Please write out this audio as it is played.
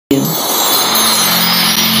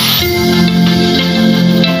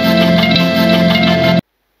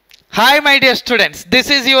Hi my dear students, this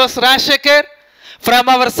is yours Rashekar from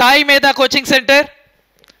our SAIMEDHA coaching center.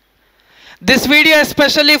 This video is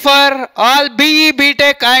especially for all BE,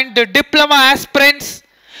 BTech and diploma aspirants.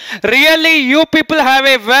 Really you people have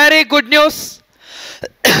a very good news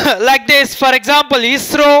like this. For example,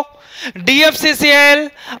 Isro, Dfccil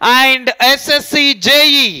and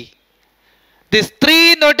Ssc-Je. These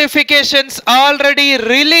three notifications already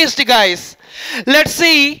released, guys. Let's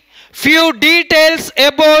see few details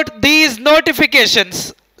about these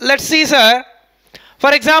notifications. Let's see, sir.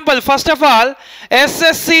 For example, first of all,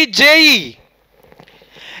 Ssc-Je.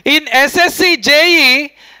 In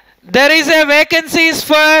Ssc-Je, there is a vacancies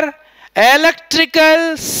for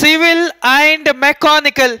electrical, civil and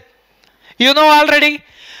mechanical. You know already.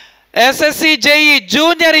 Ssc-Je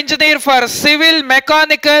junior engineer for civil,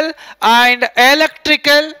 mechanical and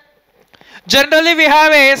electrical. Generally we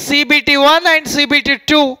have a CBT1 and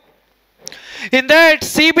CBT2. In that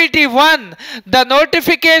CBT1, the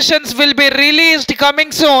notifications will be released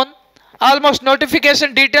coming soon. Almost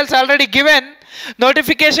notification details already given.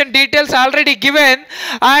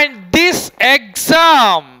 And this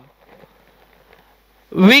exam,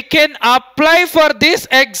 we can apply for this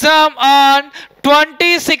exam on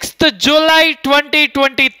 26th July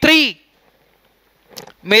 2023.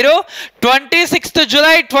 మీరు 26th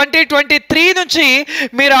July 2023 నుంచి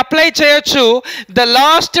మీరు apply చేయొచ్చు. The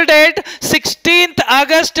last date 16th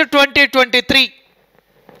August 2023.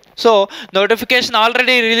 So notification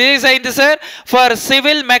already release అయింది sir for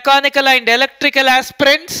civil, mechanical and electrical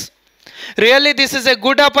aspirants. Really this is a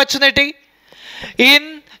good opportunity. In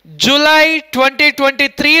July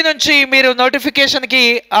 2023 నుంచి మీరు నోటిఫికేషన్కి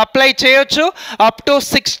apply చేయొచ్చు up to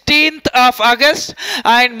 16th August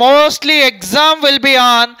and mostly exam will be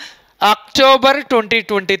on October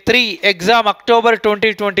 2023. Exam October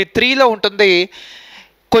 2023లో ఉంటుంది.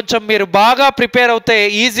 కొంచెం మీరు బాగా prepare అవుతే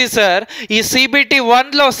ఈజీ సార్. ఈ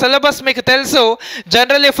CBT1లో సిలబస్ మీకు తెలుసు.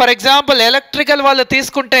 జనరల్లీ ఫర్ ఎగ్జాంపుల్ ఎలక్ట్రికల్ వాళ్ళు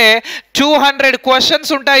తీసుకుంటే 200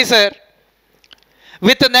 క్వశ్చన్స్ ఉంటాయి సార్.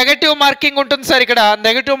 విత్ నెగటివ్ మార్కింగ్ ఉంటుంది సార్. ఇక్కడ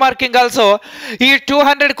నెగటివ్ మార్కింగ్ ఆల్సో. ఈ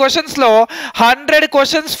 200 క్వశ్చన్స్లో 100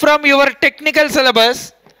 questions from your technical syllabus,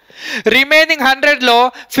 remaining 100లో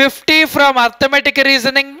 50 from arithmetic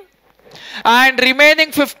reasoning and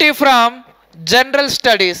remaining 50 from general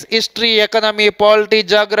studies, history, economy, polity,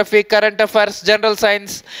 geography, current affairs, general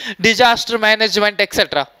science, disaster management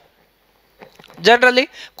etcetera. Generally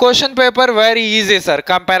question paper very easy sir.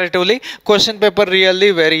 Comparatively question paper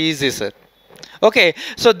really very easy sir. Okay,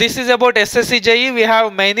 so this is about Ssc-Je. We have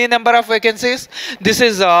many number of vacancies. This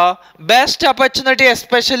is a best opportunity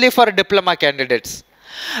especially for diploma candidates.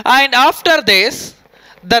 And after this,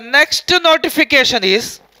 the next notification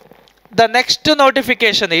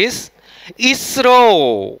is Isro.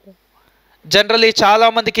 Generally చాలా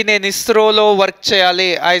మందికి నేను ఇస్రోలో work చేయాలి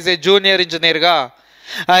as a junior ఇంజనీర్గా,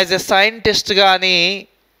 as a సైంటిస్ట్గా అని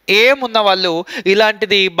ఏమున్న వాళ్ళు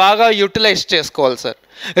ఇలాంటిది బాగా యూటిలైజ్ చేసుకోవాలి sir.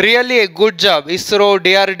 Really a good job. ISRO,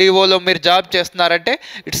 DRDOలో మీరు జాబ్ చేస్తున్నారంటే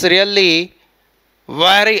it's really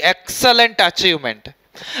very excellent achievement.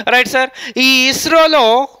 Right sir. ఈ ఇస్రోలో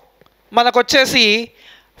మనకు వచ్చేసి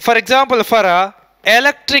for example for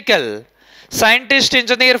electrical scientist,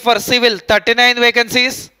 engineer for civil 39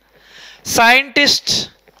 vacancies. Scientist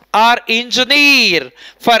or engineer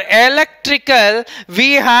for electrical we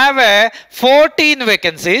have 14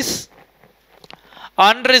 vacancies.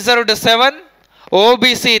 Unreserved 7,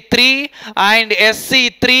 OBC 3 and SC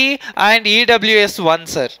 3 and EWS 1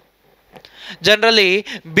 sir. Generally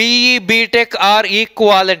BE, BTech are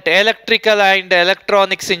equivalent. Electrical and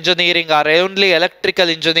electronics engineering are only electrical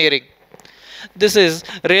engineering. This is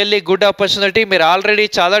really good opportunity. మీరు already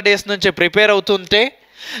చాలా days నుంచి prepare అవుతుంటే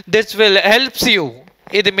this will helps you.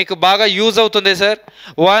 ఇది మీకు బాగా use అవుతుంది sir.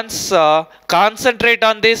 Once concentrate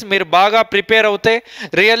on this. మీరు బాగా ప్రిపేర్ అవుతే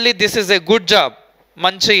really this is a good job.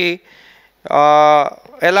 మంచి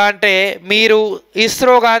ఎలా అంటే మీరు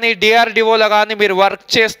ఇస్రో కానీ DRDOలో కానీ మీరు వర్క్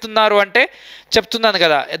చేస్తున్నారు అంటే చెప్తున్నాను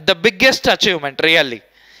కదా, the biggest achievement really.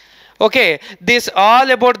 Okay, this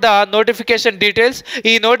all about the notification details.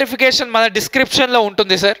 ఈ నోటిఫికేషన్ మన డిస్క్రిప్షన్లో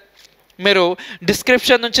ఉంటుంది సార్. మీరు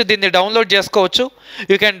డిస్క్రిప్షన్ నుంచి దీన్ని డౌన్లోడ్ చేసుకోవచ్చు.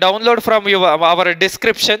 You can download from our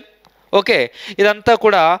description. Okay, ఇదంతా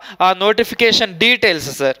కూడా ఆ notification details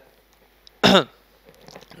sir.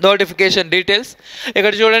 Notification details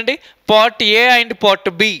ఇక్కడ చూడండి. Part A and part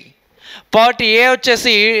B. Part A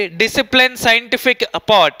వచ్చేసి డిసిప్లిన్ సైంటిఫిక్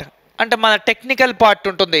పార్ట్, అంటే మన టెక్నికల్ పార్ట్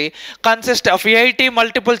ఉంటుంది. Consist of 80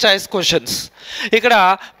 multiple choice questions. ఇక్కడ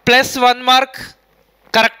 +1 మార్క్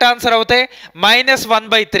కరెక్ట్ ఆన్సర్ అవుతే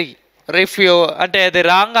 -1/3. రిఫ్యూ అంటే అది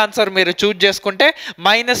రాంగ్ ఆన్సర్ మీరు చూజ్ చేసుకుంటే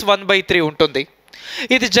 -1/3 ఉంటుంది.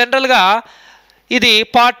 ఇది జనరల్గా ఇది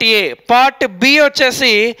పార్ట్ ఏ. పార్ట్ బి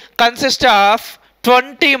వచ్చేసి consist of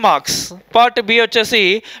 20 marks. Part B వచ్చేసి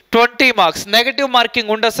 20 మార్క్స్. నెగటివ్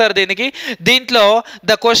మార్కింగ్ ఉండదు సార్ దీనికి. దీంట్లో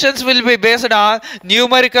the questions will be based on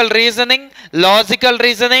numerical reasoning, logical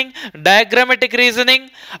reasoning, diagrammatic reasoning,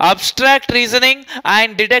 abstract reasoning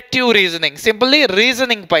and deductive reasoning. Simply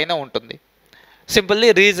reasoning పైన ఉంటుంది.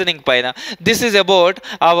 Simply reasoning పైన. This is about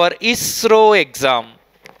our ISRO exam.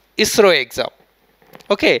 ISRO exam.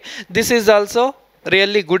 Okay, this is also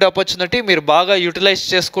really good opportunity. మీరు బాగా utilise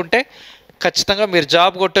చేసుకుంటే ఖచ్చితంగా మీరు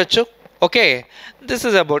job కొట్టచ్చు. Okay, this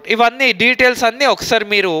is about. ఇవన్నీ డీటెయిల్స్ అన్నీ ఒకసారి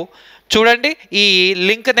మీరు చూడండి. ఈ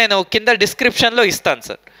లింక్ నేను కింద డిస్క్రిప్షన్లో ఇస్తాను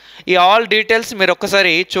సార్. ఈ ఆల్ డీటెయిల్స్ మీరు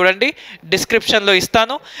ఒక్కసారి చూడండి, డిస్క్రిప్షన్లో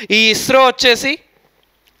ఇస్తాను. ఈ ఇస్రో వచ్చేసి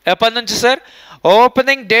ఎప్పటి నుంచి sir?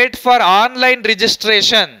 Opening date for online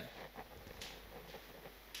registration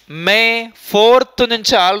May 4th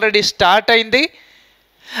నుంచి ఆల్రెడీ స్టార్ట్ అయింది.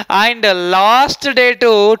 And last date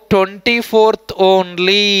 24th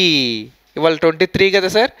only. ఇవాళ 23 కదా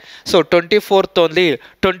sir. So 24th only.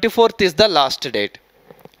 24th is the last date.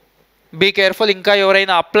 Be careful. ఇంకా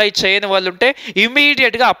ఎవరైనా అప్లై చేయని వాళ్ళు ఉంటే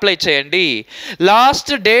ఇమీడియట్గా అప్లై చేయండి.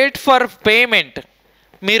 లాస్ట్ డేట్ ఫర్ పేమెంట్,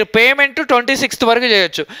 మీరు పేమెంట్ 26th వరకు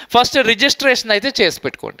చేయొచ్చు. ఫస్ట్ రిజిస్ట్రేషన్ అయితే చేసి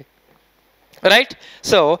పెట్టుకోండి. Right.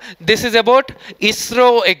 So this is about ISRO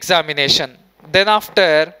examination. Then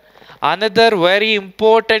after another very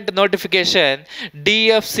important notification,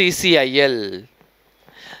 DFCCIL.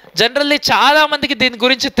 Generally చాలామందికి దీని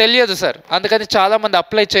గురించి తెలియదు సార్, అందుకని చాలామంది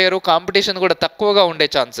అప్లై చేయరు. కాంపిటీషన్ కూడా తక్కువగా ఉండే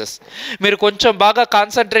ఛాన్సెస్. మీరు కొంచెం బాగా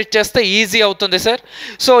కాన్సన్ట్రేట్ చేస్తే ఈజీ అవుతుంది సార్.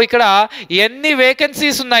 సో ఇక్కడ ఎన్ని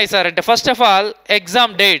వేకెన్సీస్ ఉన్నాయి సార్ అంటే, first of all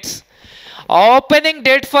exam dates. Opening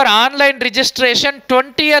date for online registration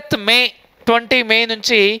 20th May. 20 May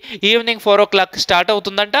నుంచి ఈవినింగ్ 4 o'clock స్టార్ట్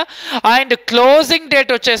అవుతుందంట. అండ్ క్లోజింగ్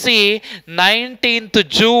డేట్ వచ్చేసి 19th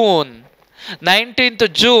June. 19th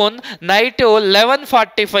June night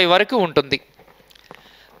 11:45 వరకు ఉంటుంది.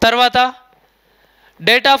 తర్వాత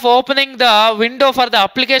date of opening the window for the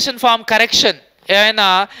application form correction. ఏమైనా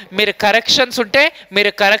మీరు corrections ఉంటే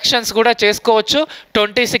మీరు కరెక్షన్స్ కూడా చేసుకోవచ్చు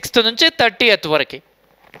 26th నుంచి 30th వరకు.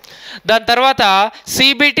 దాని తర్వాత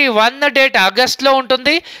CBT 1 డేట్ ఆగస్ట్లో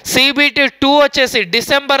ఉంటుంది. CBT 2 వచ్చేసి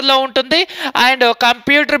డిసెంబర్లో ఉంటుంది. And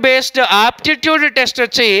computer based aptitude test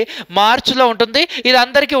వచ్చి మార్చ్లో ఉంటుంది. ఇది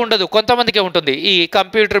అందరికీ ఉండదు, కొంతమందికి ఉంటుంది ఈ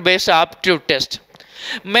కంప్యూటర్ బేస్డ్ ఆప్టిట్యూడ్ టెస్ట్.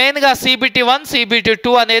 మెయిన్గా CBT 1, CBT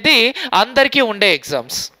 2 అనేది అందరికీ ఉండే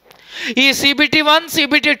ఎగ్జామ్స్. ఈ CBT 1,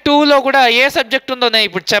 CBT 2లో కూడా ఏ సబ్జెక్ట్ ఉందో నేను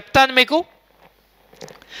ఇప్పుడు చెప్తాను మీకు.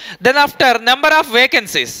 Then after number of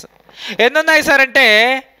vacancies ఎన్ని ఉన్నాయి సార్ అంటే,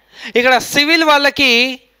 ఇక్కడ సివిల్ వాళ్ళకి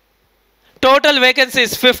టోటల్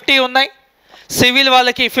వేకెన్సీస్ 50 ఉన్నాయి. సివిల్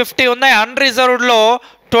వాళ్ళకి 50 ఉన్నాయి. అన్రిజర్వ్డ్లో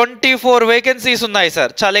 24 వేకెన్సీస్ ఉన్నాయి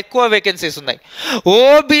సార్. చాలా ఎక్కువ వేకెన్సీస్ ఉన్నాయి.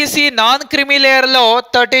 OBC నాన్ క్రిమీ లేయర్లో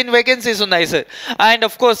 13 వేకెన్సీస్ ఉన్నాయి sir. And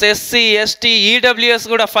of course SC, ST, EWS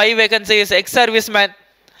కూడా 5 వేకెన్సీస్. ఎక్స్ సర్వీస్ మ్యాన్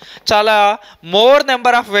చాలా more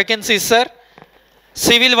number of vacancies sir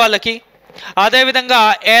civil వాళ్ళకి. అదేవిధంగా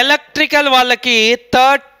ఎలక్ట్రికల్ వాళ్ళకి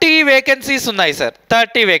 30 వేకెన్సీస్ ఉన్నాయి sir.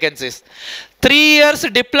 30 vacancies. 3 years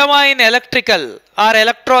diploma in electrical or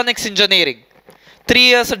electronics engineering. 3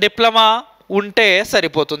 years diploma ఉంటే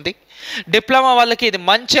సరిపోతుంది. Diploma వాళ్ళకి ఇది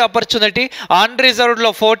మంచి opportunity.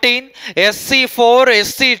 అన్రిజర్వ్డ్లో 14, SC 4,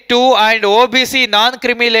 SC 2 and OBC non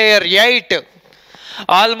creamy layer 8.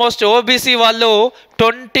 Almost OBC వాళ్ళు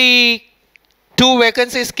 22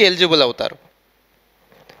 వేకెన్సీస్కి ఎలిజిబుల్ అవుతారు.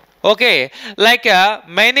 Okay, like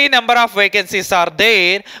many number of vacancies are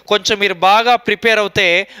there. కొంచెం మీరు బాగా ప్రిపేర్ అవుతే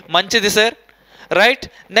మంచిది సార్. రైట్.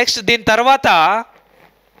 నెక్స్ట్ దీని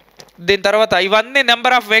తర్వాత ఇవన్నీ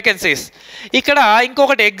నెంబర్ ఆఫ్ వేకెన్సీస్. ఇక్కడ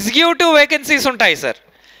ఇంకొకటి ఎగ్జిక్యూటివ్ వేకెన్సీస్ ఉంటాయి sir.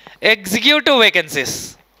 Executive vacancies.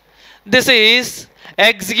 This is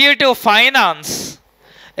executive finance,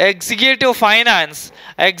 executive finance,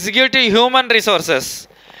 executive human resources,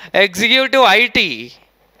 executive IT.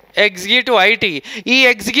 ఈ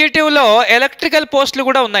ఎగ్జిక్యూటివ్లో ఎలక్ట్రికల్ పోస్టులు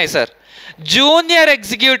కూడా ఉన్నాయి సార్. జూనియర్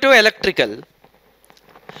ఎగ్జిక్యూటివ్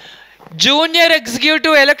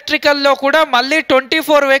ఎలక్ట్రికల్లో కూడా మళ్ళీ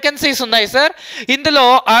 24 వేకెన్సీస్ ఉన్నాయి సార్. ఇందులో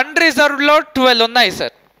అన్రిజర్వ్డ్లో 12 ఉన్నాయి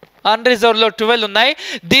సార్. అన్రిజర్వ్డ్లో 12 ఉన్నాయి.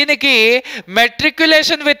 దీనికి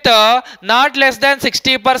matriculation with not less than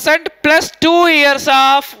 60% plus 2 years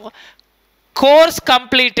of course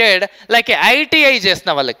completed. Like ITI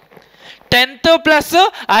చేసిన వాళ్ళకి 10th ప్లస్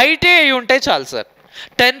ITI ఉంటే చాలు సార్.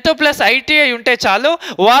 10th ప్లస్ ITI ఉంటే చాలు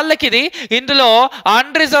వాళ్ళకి. ఇది ఇందులో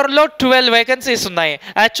అన్రిజర్వ్డ్లో 12 వేకెన్సీస్ ఉన్నాయి.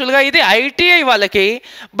 యాక్చువల్గా ఇది ITI వాళ్ళకి,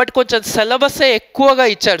 బట్ కొంచెం సిలబస్ ఎక్కువగా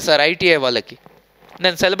ఇచ్చాడు సార్ ITI వాళ్ళకి.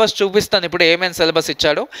 నేను సిలబస్ చూపిస్తాను ఇప్పుడు ఏమేమి సిలబస్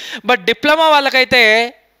ఇచ్చాడు. బట్ డిప్లొమా వాళ్ళకైతే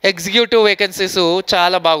ఎగ్జిక్యూటివ్ వేకెన్సీస్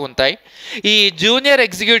చాలా బాగుంటాయి. ఈ జూనియర్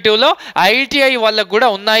ఎగ్జిక్యూటివ్లో ఐటీఐ వాళ్ళకు కూడా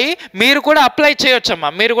ఉన్నాయి. మీరు కూడా అప్లై చేయొచ్చమ్మా,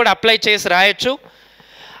 మీరు కూడా అప్లై చేసి రాయొచ్చు.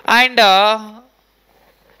 అండ్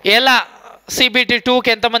ఎలా CBT 2కి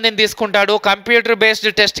ఎంతమందిని తీసుకుంటాడు, కంప్యూటర్ బేస్డ్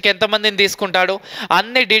టెస్ట్కి ఎంతమందిని తీసుకుంటాడు,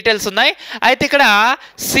 అన్ని డీటెయిల్స్ ఉన్నాయి. అయితే ఇక్కడ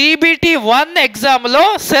CBT 1 ఎగ్జామ్లో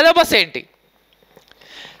సిలబస్ ఏంటి?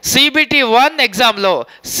 CBT 1 ఎగ్జామ్లో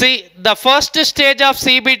the first stage of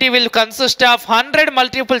CBT will consist of 100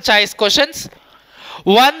 multiple choice questions,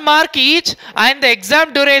 1 mark each, and the exam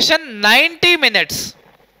duration 90 minutes.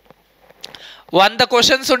 100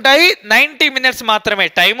 questions ఉంటాయి, 90 minutes మాత్రమే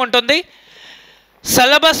టైం ఉంటుంది.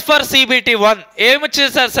 సిలబస్ ఫర్ CBT 1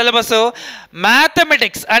 ఏమొచ్చింది సార్? సిలబస్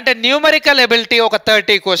మ్యాథమెటిక్స్ అంటే న్యూమరికల్ ఎబిలిటీ ఒక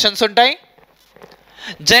 30 questions ఉంటాయి,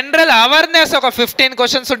 general awareness ఒక 15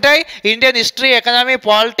 questions ఉంటాయి, Indian history, economy,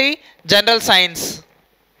 polity, general science,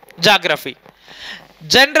 geography.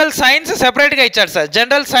 General science సెపరేట్గా ఇచ్చాడు సార్.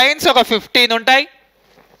 జనరల్ సైన్స్ ఒక 15 ఉంటాయి,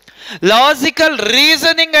 logical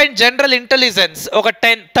reasoning and general intelligence ఒక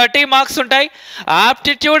 30 మార్క్స్ ఉంటాయి,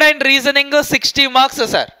 aptitude and reasoning 60 marks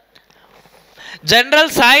sir. General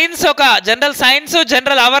science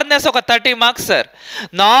general awareness ఒక 30 marks sir.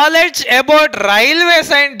 Knowledge about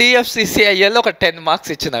railways and DFCCIL ఒక 10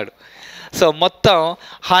 marks ఇచ్చినాడు. So మొత్తం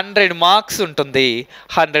 100 మార్క్స్ ఉంటుంది,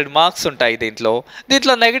 100 మార్క్స్ ఉంటాయి దీంట్లో.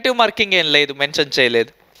 నెగిటివ్ మార్కింగ్ ఏం లేదు, మెన్షన్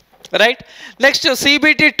చేయలేదు, రైట్. నెక్స్ట్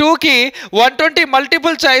CBT 2కి 120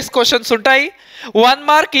 మల్టిపుల్ చాయిస్ క్వశ్చన్స్ ఉంటాయి, 1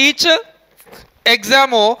 mark each.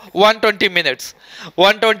 Exam 120 minutes,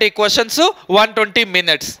 120 questions 120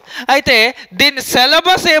 minutes. అయితే దీని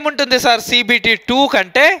సిలబస్ ఏముంటుంది సార్ CBT 2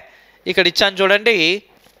 కంటే? ఇక్కడ ఇచ్చాను చూడండి.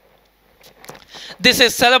 This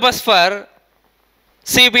is syllabus for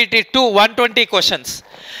CBT 2 120 questions.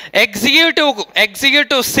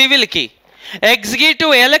 Executive సివిల్కి,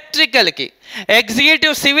 executive ఎలక్ట్రికల్కి,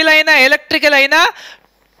 executive civil అయినా ఎలక్ట్రికల్ అయినా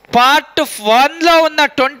పార్ట్ 1లో ఉన్న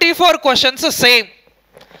 24 questions same.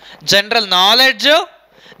 General knowledge,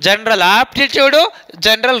 general aptitude,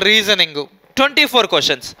 general reasoning 24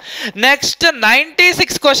 questions. Next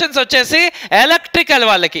 96 questions వచ్చేసి ఎలక్ట్రికల్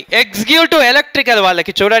వాళ్ళకి, ఎగ్జిక్యూటివ్ ఎలక్ట్రికల్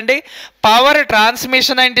వాళ్ళకి. చూడండి, power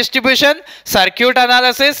transmission and distribution, circuit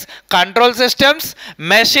analysis, control systems,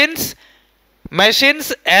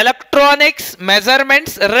 machines, electronics,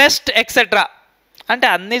 measurements, rest etcetera. అంటే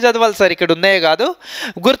అన్నీ చదవాలి సార్, ఇక్కడ ఉన్నాయే కాదు.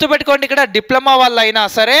 గుర్తుపెట్టుకోండి, ఇక్కడ డిప్లొమా వాళ్ళు అయినా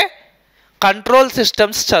సరే కంట్రోల్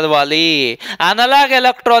సిస్టమ్స్ చదవాలి, అనలాగ్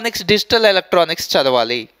ఎలక్ట్రానిక్స్, డిజిటల్ ఎలక్ట్రానిక్స్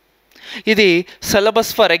చదవాలి. ఇది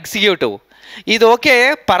సిలబస్ ఫర్ ఎగ్జిక్యూటివ్. ఇది ఓకే,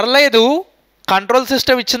 పర్లేదు, కంట్రోల్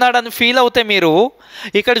సిస్టమ్ ఇచ్చినాడని ఫీల్ అవుతే మీరు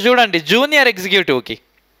ఇక్కడ చూడండి. జూనియర్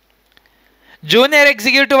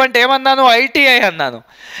ఎగ్జిక్యూటివ్ అంటే ఏమన్నాను? ITI అన్నాను.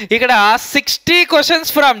 ఇక్కడ 60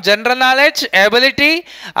 questions from general knowledge, ability,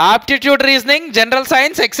 aptitude, reasoning, general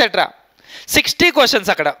science etcetera. 60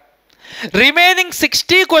 questions అక్కడ. రిమైనింగ్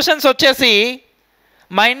 60 క్వశ్చన్స్ వచ్చేసి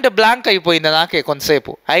మైండ్ బ్లాంక్ అయిపోయింది నాకే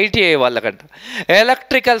కొంతసేపు. ITI వాళ్ళకంట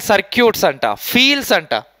ఎలక్ట్రికల్ సర్క్యూట్స్ అంట, ఫీల్డ్స్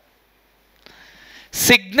అంట,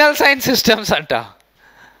 సిగ్నల్ సైన్స్ సిస్టమ్స్ అంట,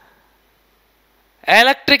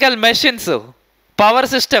 electrical machines, power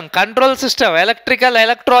system, control system, electrical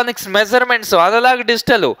electronics, measurements, analogue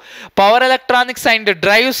digital, power electronics and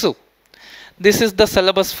drives. This is the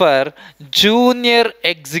syllabus for junior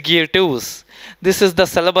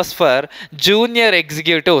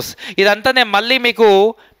executives. ఇదంతా నేను మళ్ళీ మీకు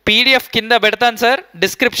PDF కింద పెడతాను సార్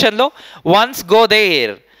డిస్క్రిప్షన్లో. వన్స్ గో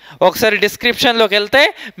దేర్, ఒకసారి డిస్క్రిప్షన్లోకి వెళ్తే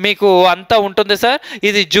మీకు అంతా ఉంటుంది సార్.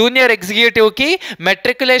 ఇది junior ఎగ్జిక్యూటివ్కి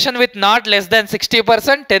matriculation with not less than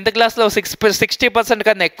 60%, 10th క్లాస్లో 60%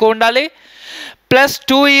 కన్నా ఎక్కువ ఉండాలి, plus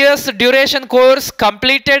 2 years duration course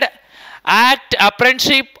completed at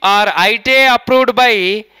apprenticeship or ITI approved by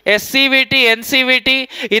SCVT, NCVT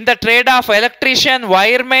in the trade of electrician,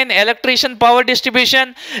 wireman, electrician, power distribution,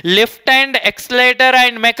 lift and accelerator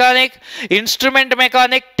and mechanic, instrument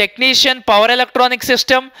mechanic, technician, power electronic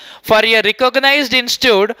system for a recognized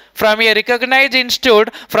institute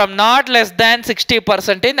from not less than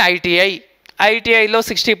 60% in ITI. ITIలో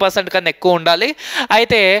 60% కన్నా ఎక్కువ ఉండాలి.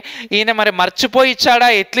 అయితే ఈయన మరి మర్చిపోయి ఇచ్చాడా,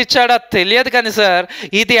 ఎట్లిచ్చాడా తెలియదు కానీ సార్,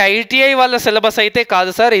 ఇది ITI వాళ్ళ సిలబస్ అయితే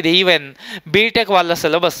కాదు సార్, ఇది ఈవెన్ బీటెక్ వాళ్ళ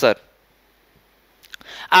సిలబస్ సార్.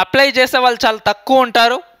 అప్లై చేసే వాళ్ళు చాలా తక్కువ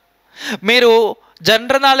ఉంటారు. మీరు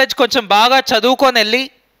జనరల్ నాలెడ్జ్ కొంచెం బాగా చదువుకొని వెళ్ళి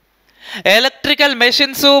electrical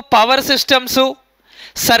machines, power systems,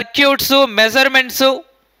 circuits, measurements,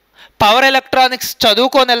 power electronics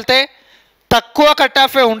చదువుకొని వెళ్తే తక్కువ కట్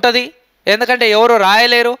ఆఫే ఉంటుంది. ఎందుకంటే ఎవరు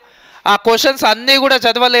రాయలేరు, ఆ క్వశ్చన్స్ అన్నీ కూడా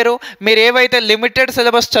చదవలేరు. మీరు ఏవైతే లిమిటెడ్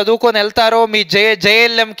సిలబస్ చదువుకొని వెళ్తారో, మీ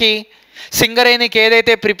JLMకి, సింగరేణికి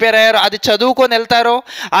ఏదైతే ప్రిపేర్ అయ్యారో అది చదువుకొని వెళ్తారో,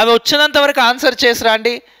 అవి వచ్చినంత వరకు ఆన్సర్ చేసి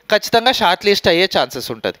రండి. ఖచ్చితంగా షార్ట్ లిస్ట్ అయ్యే ఛాన్సెస్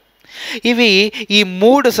ఉంటుంది. ఈ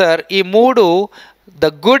మూడు సార్, ఈ మూడు the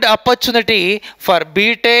good opportunity for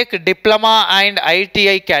BTech, diploma and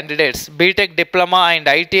ITI candidates. BTech, diploma and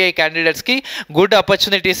ITI క్యాండిడేట్స్కి గుడ్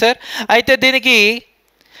ఆపర్చునిటీ సార్. అయితే దీనికి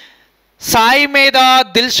సాయిమేధా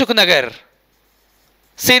దిల్సుఖ్నగర్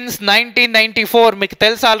సిన్స్ 1994 మీకు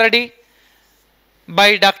తెలుసు already, by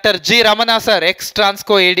Dr.G.Ramana sir,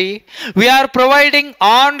 ex-Transco AD. We are providing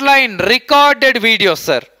online recorded videos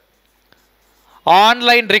sir.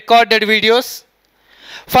 Online recorded videos.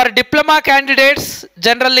 For diploma candidates,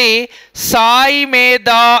 generally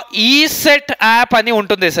SAIMEDHA ESET app ani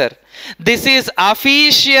untundi sir. This is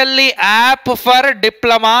officially app for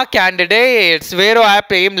diploma candidates. Vero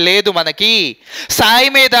app em ledu manaki.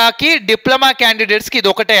 SAIMEDHA ki diploma candidates ki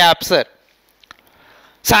idokate app sir.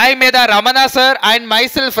 SAIMEDHA Ramana sir and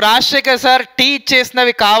myself Rajshekhar sir teach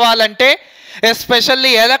చేసినవి కావాలంటే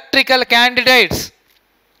especially electrical candidates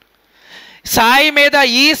Sai Medha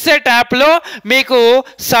ECET యాప్లో మీకు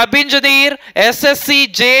sub engineer,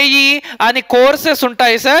 SSC-Je అని courses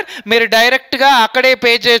ఉంటాయి sir. మీరు డైరెక్ట్గా అక్కడే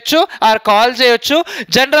pay చేయొచ్చు ఆర్ కాల్ చేయొచ్చు.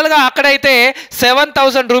 జనరల్గా అక్కడైతే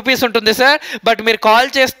 7,000 రూపీస్ ఉంటుంది సార్, బట్ మీరు కాల్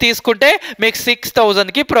చేసి తీసుకుంటే మీకు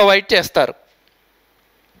 6,000కి ప్రొవైడ్ చేస్తారు.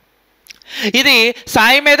 ఇది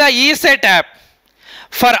Sai Medha ECET app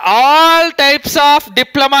for all types of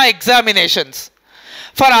diploma examinations,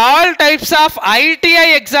 for all types of ITI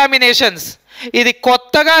examinations. ఇది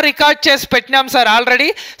కొత్తగా రికార్డ్ చేసి పెట్టినాం sir already.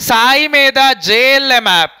 Sai Medha JLM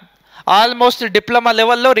app almost diploma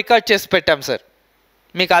లెవెల్లో రికార్డ్ చేసి పెట్టాం సార్.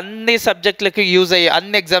 మీకు అన్ని సబ్జెక్టులకి యూజ్ అయ్యే,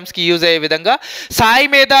 అన్ని ఎగ్జామ్స్కి యూజ్ అయ్యే విధంగా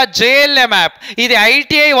సాయిమేధా JLM యాప్. ఇది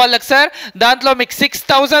ఐటీఐ వాళ్ళకి సార్. దాంట్లో మీకు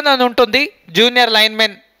 6,000 అని ఉంటుంది జూనియర్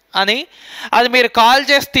లైన్మెన్ అని. అది మీరు కాల్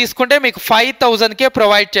చేసి తీసుకుంటే మీకు 5,000కే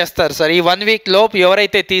ప్రొవైడ్ చేస్తారు సార్. ఈ 1 వీక్ లోపు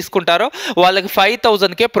ఎవరైతే తీసుకుంటారో వాళ్ళకి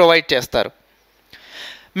 5,000కే ప్రొవైడ్ చేస్తారు.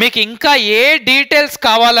 మీకు ఇంకా ఏ డీటెయిల్స్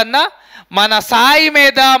కావాలన్నా మన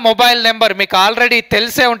సాయిమేధా మొబైల్ నెంబర్ మీకు ఆల్రెడీ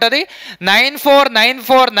తెలిసే ఉంటుంది,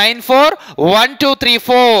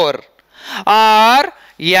 9494941234 ఆర్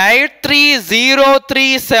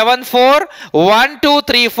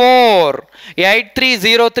 8303741234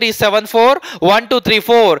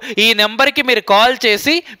 8303741234. ఈ నెంబర్కి మీరు కాల్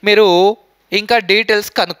చేసి మీరు ఇంకా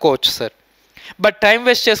డీటెయిల్స్ కనుక్కోవచ్చు సార్. బట్ టైం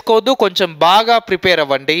వేస్ట్ చేసుకోవద్దు, కొంచెం బాగా ప్రిపేర్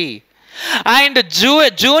అవ్వండి. అండ్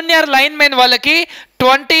జూనియర్ లైన్మెన్ వాళ్ళకి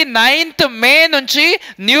 29th మే నుంచి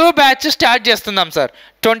న్యూ బ్యాచ్ స్టార్ట్ చేస్తున్నాం సార్.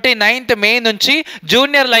 29th మే నుంచి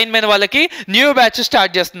జూనియర్ లైన్మెన్ వాళ్ళకి న్యూ బ్యాచ్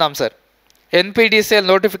స్టార్ట్ చేస్తున్నాం సార్. NPTCL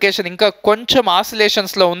నోటిఫికేషన్ ఇంకా కొంచెం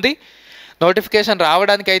ఆసిలేషన్స్లో ఉంది. నోటిఫికేషన్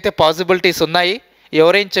రావడానికి అయితే పాసిబిలిటీస్ ఉన్నాయి.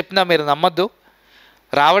 ఎవరేం చెప్పినా మీరు నమ్మద్దు,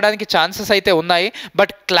 రావడానికి ఛాన్సెస్ అయితే ఉన్నాయి.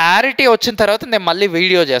 బట్ క్లారిటీ వచ్చిన తర్వాత నేను మళ్ళీ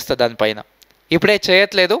వీడియో చేస్తాను దానిపైన. ఇప్పుడే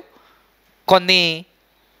చేయట్లేదు, కొన్ని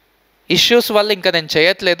ఇష్యూస్ వల్ల ఇంకా నేను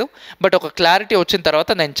చేయట్లేదు. బట్ ఒక క్లారిటీ వచ్చిన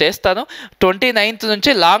తర్వాత నేను చేస్తాను. 29th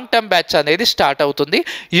నుంచి లాంగ్ టర్మ్ బ్యాచ్ అనేది స్టార్ట్ అవుతుంది.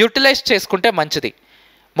 యూటిలైజ్ చేసుకుంటే మంచిది.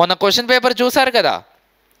 మొన్న క్వశ్చన్ పేపర్ చూసారు కదా,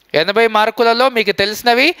 80 మార్కులలో మీకు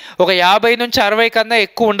తెలిసినవి ఒక 50 నుంచి 60 కన్నా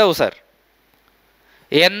ఎక్కువ ఉండవు సార్,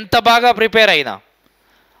 ఎంత బాగా ప్రిపేర్ అయినా.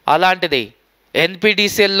 అలాంటిది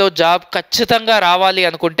NPTCLలో జాబ్ ఖచ్చితంగా రావాలి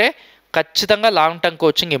అనుకుంటే ఖచ్చితంగా long term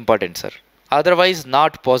coaching important sir, otherwise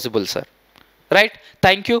not possible sir. Right?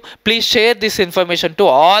 Thank you. Please share this information to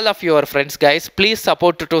all of your friends guys. Please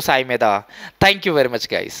support to SAIMEDHA. Thank you very much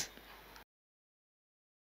guys.